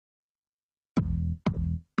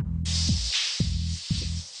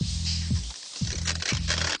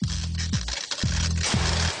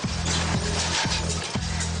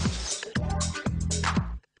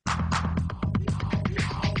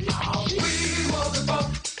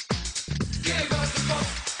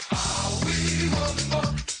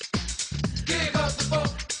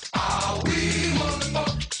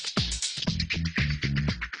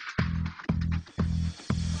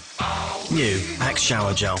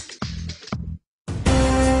shower gel.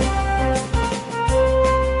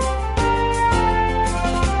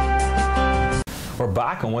 We're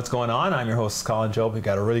back on What's Going On. I'm your host, Colin Jobe. We've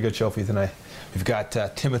got a really good show for you tonight. We've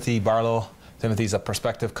got Timothy Barlow. Timothy's a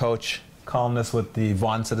prospective coach, columnist with the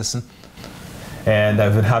Vaughan Citizen. And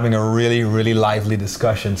I've been having a really, really lively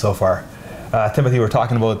discussion so far. Timothy, we're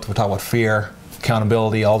talking about fear,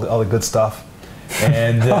 accountability, all the good stuff.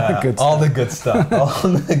 And all the good stuff.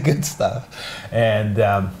 And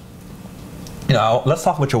you know, let's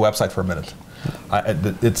talk about your website for a minute.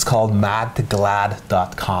 It's called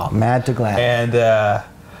madtoglad.com. Mad to Glad. And I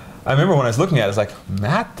remember when I was looking at it, I was like,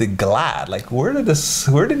 Mad to Glad. Like, where did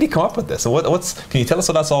he come up with this? So can you tell us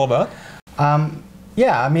what that's all about?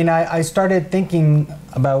 Yeah, I mean, I started thinking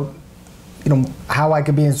about, you know, how I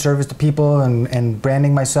could be in service to people and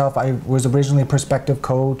branding myself. I was originally prospective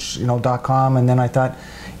coach, you know, .com, and then I thought,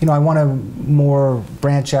 you know, I want to more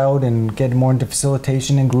branch out and get more into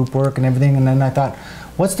facilitation and group work and everything. And then I thought,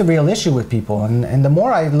 what's the real issue with people? And the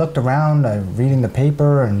more I looked around, reading the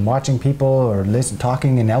paper and watching people or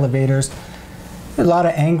talking in elevators, there's a lot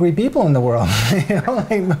of angry people in the world. You know,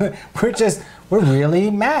 like, we're really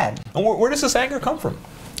mad. And where does this anger come from?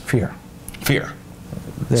 Fear. Fear.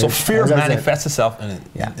 So fear manifests itself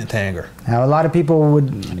into anger. Now, a lot of people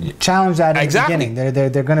would challenge that at the beginning.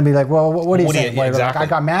 They're going to be like, well, what do you say? Exactly. I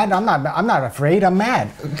got mad? I'm not afraid, I'm mad.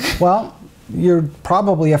 Well, you're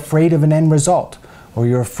probably afraid of an end result, or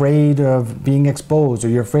you're afraid of being exposed, or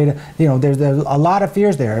you're afraid of, you know, there's a lot of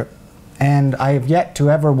fears there. And I have yet to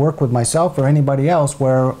ever work with myself or anybody else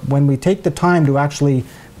where when we take the time to actually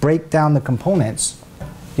break down the components,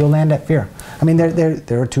 you'll land at fear. I mean,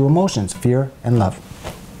 there are two emotions, fear and love.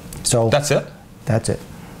 So that's it? That's it.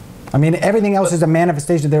 I mean, everything else is a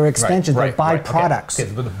manifestation. They're extensions, they're byproducts.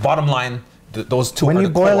 Okay, but the bottom line, those two when are you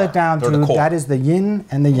the boil core. it down to, that is the yin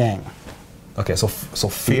and the yang. Okay, so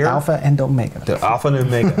fear. The alpha and omega. The alpha and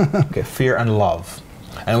omega. Okay, fear and love.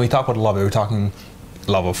 And when we talk about love, are we talking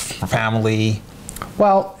love of family?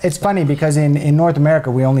 Well, it's funny because in North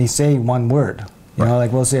America, we only say one word. You know,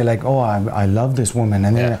 like we'll say like, oh, I love this woman,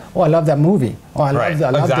 and then, oh, I love that movie. Oh, I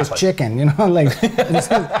love this chicken. You know, like.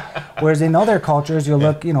 Whereas in other cultures, you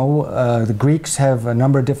look, you know, the Greeks have a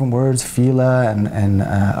number of different words, philia and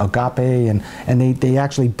agape, and they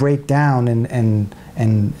actually break down and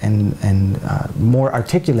more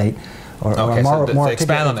articulate. Or more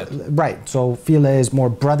expand on it. Right. So philia is more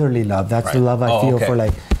brotherly love. That's the love I feel for,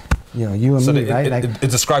 like, you know, you and me, right?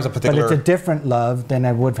 It describes a particular... But it's a different love than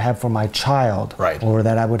I would have for my child. Right. Or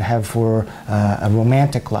that I would have for a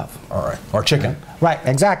romantic love. All right. Or chicken. Right,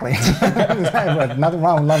 exactly. Nothing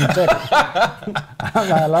wrong with loving chicken.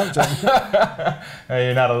 I love chicken.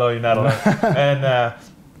 You're not alone, And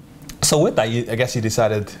so with that, I guess you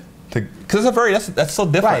decided to... Because that's so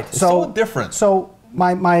different. Right. It's so different. So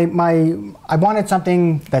I wanted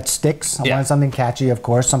something that sticks. I wanted something catchy, of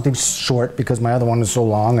course, something short because my other one is so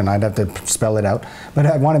long and I'd have to spell it out. But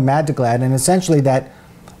I wanted Mad to Glad, and essentially that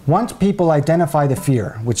once people identify the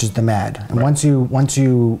fear, which is the mad, and once you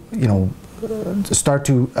know, start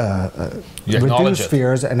to reduce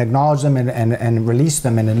fears and acknowledge them and release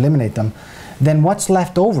them and eliminate them, then what's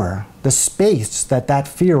left over, the space that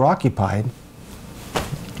fear occupied,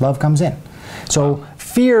 love comes in. So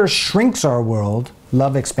fear shrinks our world,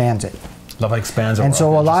 love expands it. Love expands our world. And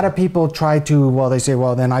so a lot of people try to, well, they say,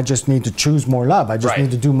 well, then I just need to choose more love. I just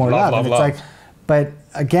need to do more love. And it's like, but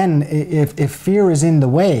again, if fear is in the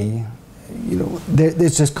way, you know,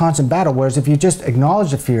 there's this constant battle. Whereas if you just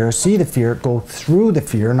acknowledge the fear, see the fear, go through the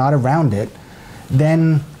fear, not around it,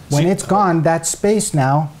 then when it's gone, that space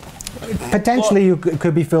now, potentially you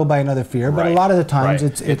could be filled by another fear, but a lot of the times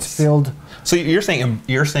it's filled. So you're saying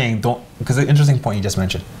don't, because the interesting point you just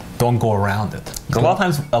mentioned, don't go around it. Because a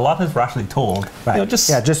lot of times we're actually told, you know, just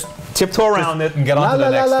tiptoe around it and get on to the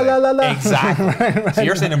next thing. Exactly. So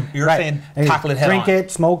you're saying tackle it head on. Drink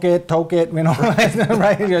it, smoke it, toke it, you know,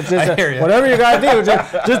 right? Just, I hear you. Whatever you gotta do,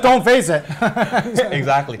 just don't face it.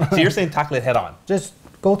 Exactly. So you're saying tackle it head on. Just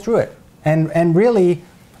go through it. And really,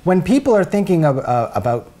 when people are thinking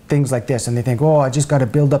about things like this and they think, oh, I just gotta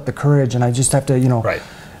build up the courage and I just have to, you know. Right.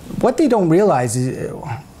 What they don't realize is,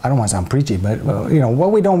 I don't want to sound preachy, but you know,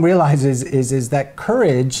 what we don't realize is that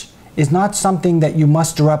courage is not something that you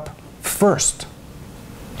muster up first.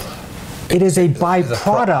 It is a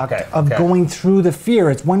byproduct of going through the fear.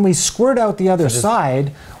 It's when we squirt out the other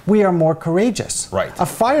side, we are more courageous. Right. A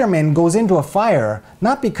fireman goes into a fire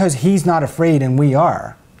not because he's not afraid and we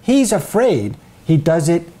are. He's afraid. He does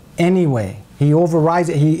it anyway. He overrides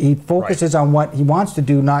it. He focuses on what he wants to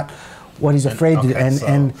do, not what he's afraid to do,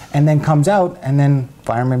 and then comes out, and then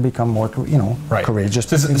firemen become more, courageous.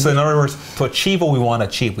 So in other words, to achieve what we want to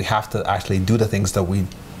achieve, we have to actually do the things that we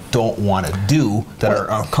don't want to do that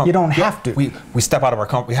are you don't have to. We step out of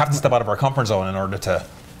our we have to step out of our comfort zone in order to.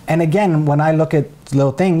 And again, when I look at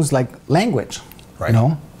little things like language, right.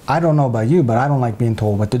 I don't know about you, but I don't like being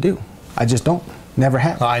told what to do. I just don't. Never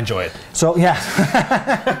have. I enjoy it. So yeah.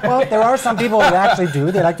 Well, there are some people that actually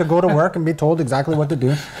do. They like to go to work and be told exactly what to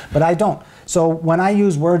do, but I don't. So when I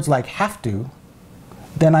use words like have to,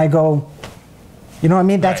 then I go, you know what I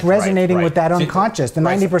mean? That's resonating with that unconscious. The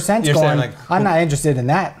 90%'s going, like, I'm not interested in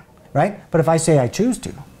that, right? But if I say I choose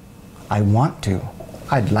to, I want to,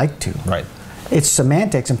 I'd like to. Right. It's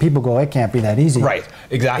semantics, and people go, it can't be that easy. Right,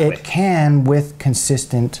 exactly. It can with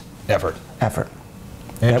consistent effort.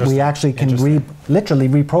 That we actually can literally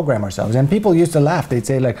reprogram ourselves. And people used to laugh. They'd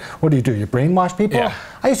say, like, what do? You brainwash people? Yeah.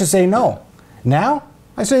 I used to say no. Now,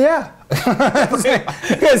 I say yeah.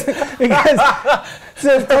 because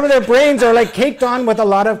some of their brains are like caked on with a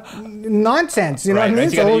lot of nonsense. You know what I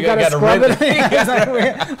mean? So we got to scrub it.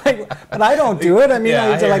 But I don't do it. I mean,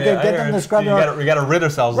 I get them to scrub it. We got to rid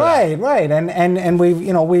ourselves of that. Right. And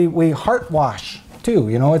we heart wash too.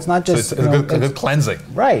 It's not just so it's a good cleansing.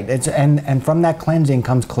 Right. And from that cleansing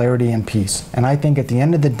comes clarity and peace. And I think at the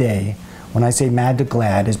end of the day, when I say mad to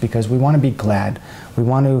glad, is because we want to be glad. We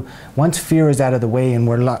want to, once fear is out of the way and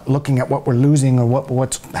we're looking at what we're losing or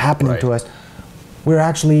what's happening to us, we're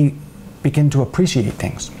actually begin to appreciate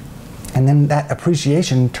things. And then that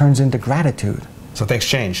appreciation turns into gratitude. So things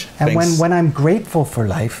change. And when I'm grateful for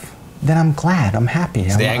life, then I'm glad, I'm happy.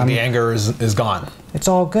 So the anger is gone. It's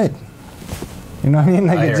all good. You know what I mean?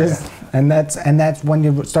 Like and that's when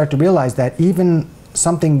you start to realize that even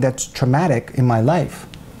something that's traumatic in my life,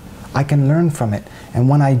 I can learn from it. And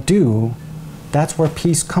when I do, that's where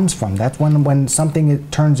peace comes from. That's when something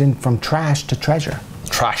turns in from trash to treasure.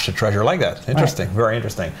 Trash to treasure, like that. Interesting, very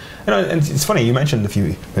interesting. And it's funny, you mentioned a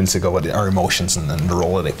few minutes ago about our emotions and the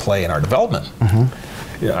role that they play in our development.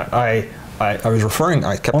 Mm-hmm. Yeah, I was referring,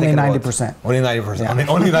 I kept only thinking 90%. Only 90%. Yeah.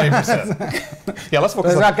 Only 90%. Yeah, let's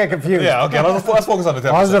focus Let's not get confused. Yeah, okay, let's focus on the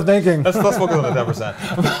 10%. Positive thinking. Let's focus on the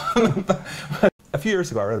 10%. A few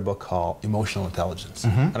years ago, I read a book called Emotional Intelligence,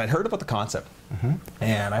 and I'd heard about the concept,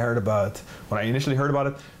 and I heard about, when I initially heard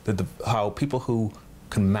about it, how people who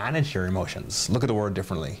can manage their emotions look at the world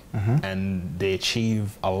differently, and they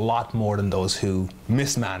achieve a lot more than those who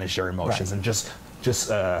mismanage their emotions and just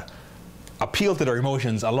appeal to their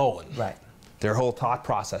emotions alone. Right. Their whole thought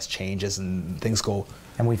process changes and things go.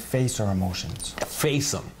 And we face our emotions.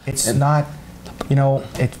 Face them. It's not,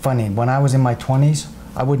 it's funny. When I was in my 20s,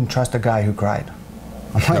 I wouldn't trust a guy who cried.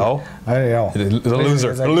 No? I don't know. He's a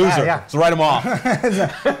loser. Like, a loser. Yeah. So write him off.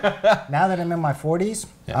 Now that I'm in my 40s,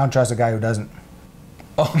 I don't trust a guy who doesn't.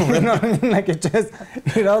 Oh, really? You know what I mean? Like it just,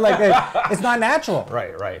 it's not natural.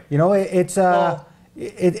 Right.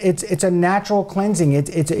 It's a natural cleansing.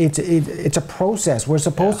 It's a process. We're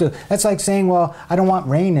supposed to. That's like saying, well, I don't want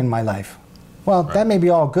rain in my life. Well, that may be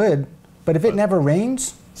all good, but if it never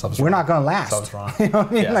rains, we're not going to last. Something's wrong. You know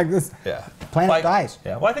what I mean? Like this planet dies.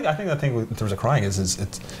 Yeah. Well, I think the thing in terms of crying is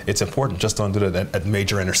it's important. Just don't do it at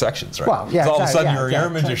major intersections, right? Well, yeah. All of a sudden your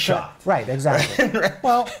image is shot. Right. Exactly.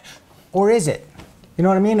 Well, or is it? You know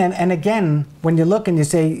what I mean? And again, when you look and you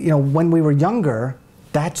say, when we were younger,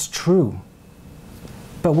 that's true.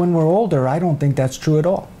 But when we're older, I don't think that's true at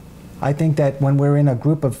all. I think that when we're in a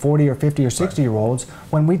group of 40 or 50 or 60-year-olds,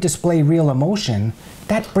 when we display real emotion,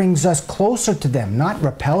 that brings us closer to them, not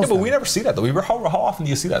repels them. But we never see that, though. How often do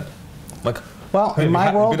you see that? Well, in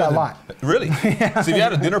my world, a lot. Really? Yeah. So if you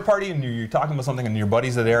had a dinner party and you're talking about something and your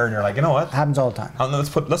buddies are there and you're like, you know what? Happens all the time.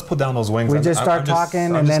 Let's put down those wings. We just start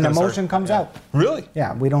talking and then emotion comes out. Really?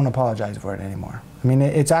 Yeah, we don't apologize for it anymore. I mean,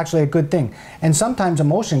 it's actually a good thing. And sometimes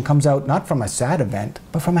emotion comes out not from a sad event,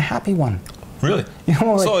 but from a happy one. Really?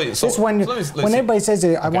 When everybody says,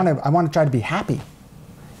 I want to try to be happy,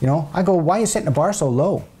 I go, why are you setting the bar so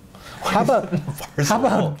low? How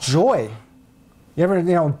about joy? You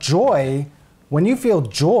ever, joy, when you feel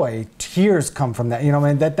joy, tears come from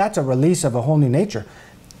that. That's a release of a whole new nature.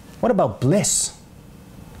 What about bliss?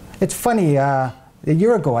 It's funny, a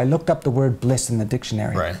year ago I looked up the word bliss in the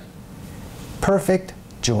dictionary. Right. Perfect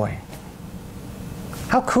joy.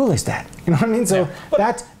 How cool is that? You know what I mean? So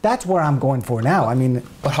that's where I'm going for now. I mean,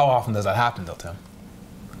 but how often does that happen, though, Tim?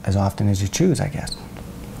 As often as you choose, I guess.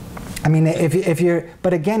 I mean,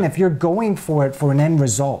 but again, if you're going for it for an end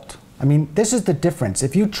result, I mean, this is the difference.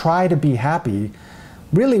 If you try to be happy,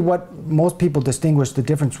 really what most people distinguish the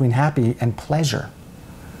difference between happy and pleasure.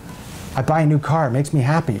 I buy a new car, it makes me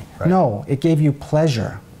happy. Right. No, it gave you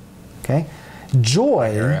pleasure. Okay?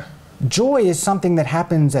 Joy Joy is something that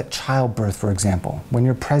happens at childbirth, for example. When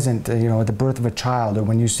you're present, at the birth of a child, or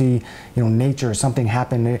when you see, nature, something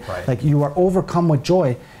happen, right. like you are overcome with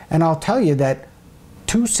joy. And I'll tell you that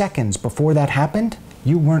 2 seconds before that happened,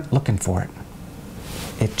 you weren't looking for it.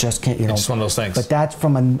 It just can't, It's just one of those things. But that's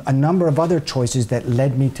from a number of other choices that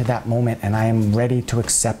led me to that moment, and I am ready to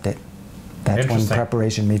accept it. That's when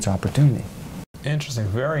preparation meets opportunity. Interesting.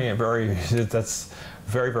 That's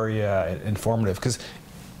very, very informative, because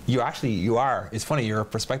you are. It's funny. You're a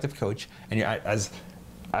perspective coach, and as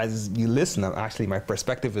you listen, actually, my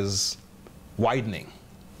perspective is widening.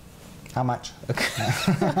 How much?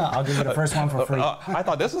 I'll give you the first one for free. I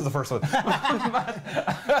thought this was the first one.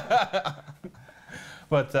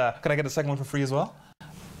 But can I get a second one for free as well?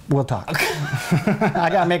 We'll talk. I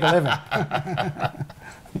gotta make a living.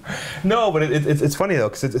 No, but it's funny though,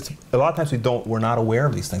 because it's a lot of times we're not aware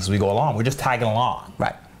of these things as we go along. We're just tagging along.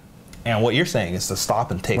 Right. And what you're saying is to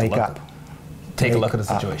stop and take a look. Take a look at the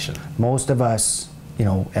situation. Most of us,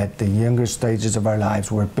 at the younger stages of our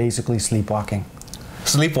lives, we're basically sleepwalking.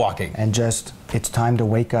 Sleepwalking. And it's time to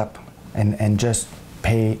wake up and just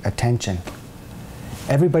pay attention.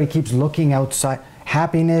 Everybody keeps looking outside.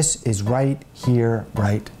 Happiness is right here,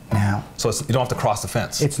 right now. So you don't have to cross the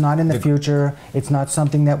fence. It's not in the future. It's not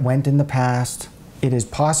something that went in the past. It is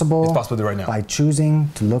possible. It's possible right now. By choosing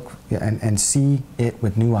to look and see it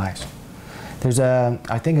with new eyes. There's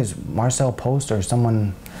I think it's Marcel Proust or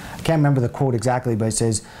someone, I can't remember the quote exactly, but it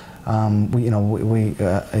says,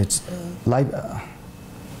 it's life.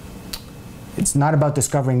 It's not about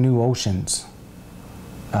discovering new oceans.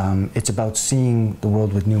 It's about seeing the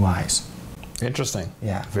world with new eyes. Interesting.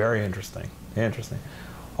 Yeah. Very interesting. Interesting.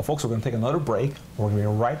 Well, folks, we're going to take another break. We're going to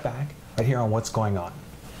be right back, right here on What's Going On.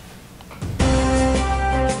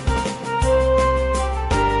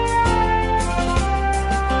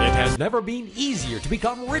 It has never been easier to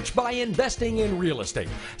become rich by investing in real estate.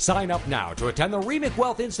 Sign up now to attend the REMIC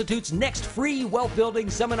Wealth Institute's next free wealth building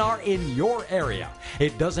seminar in your area.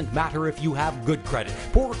 It doesn't matter if you have good credit,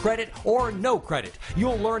 poor credit, or no credit.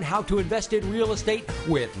 You'll learn how to invest in real estate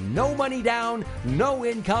with no money down, no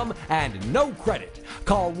income, and no credit.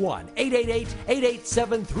 Call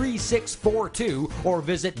 1-888-887-3642 or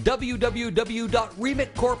visit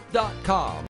www.remiccorp.com.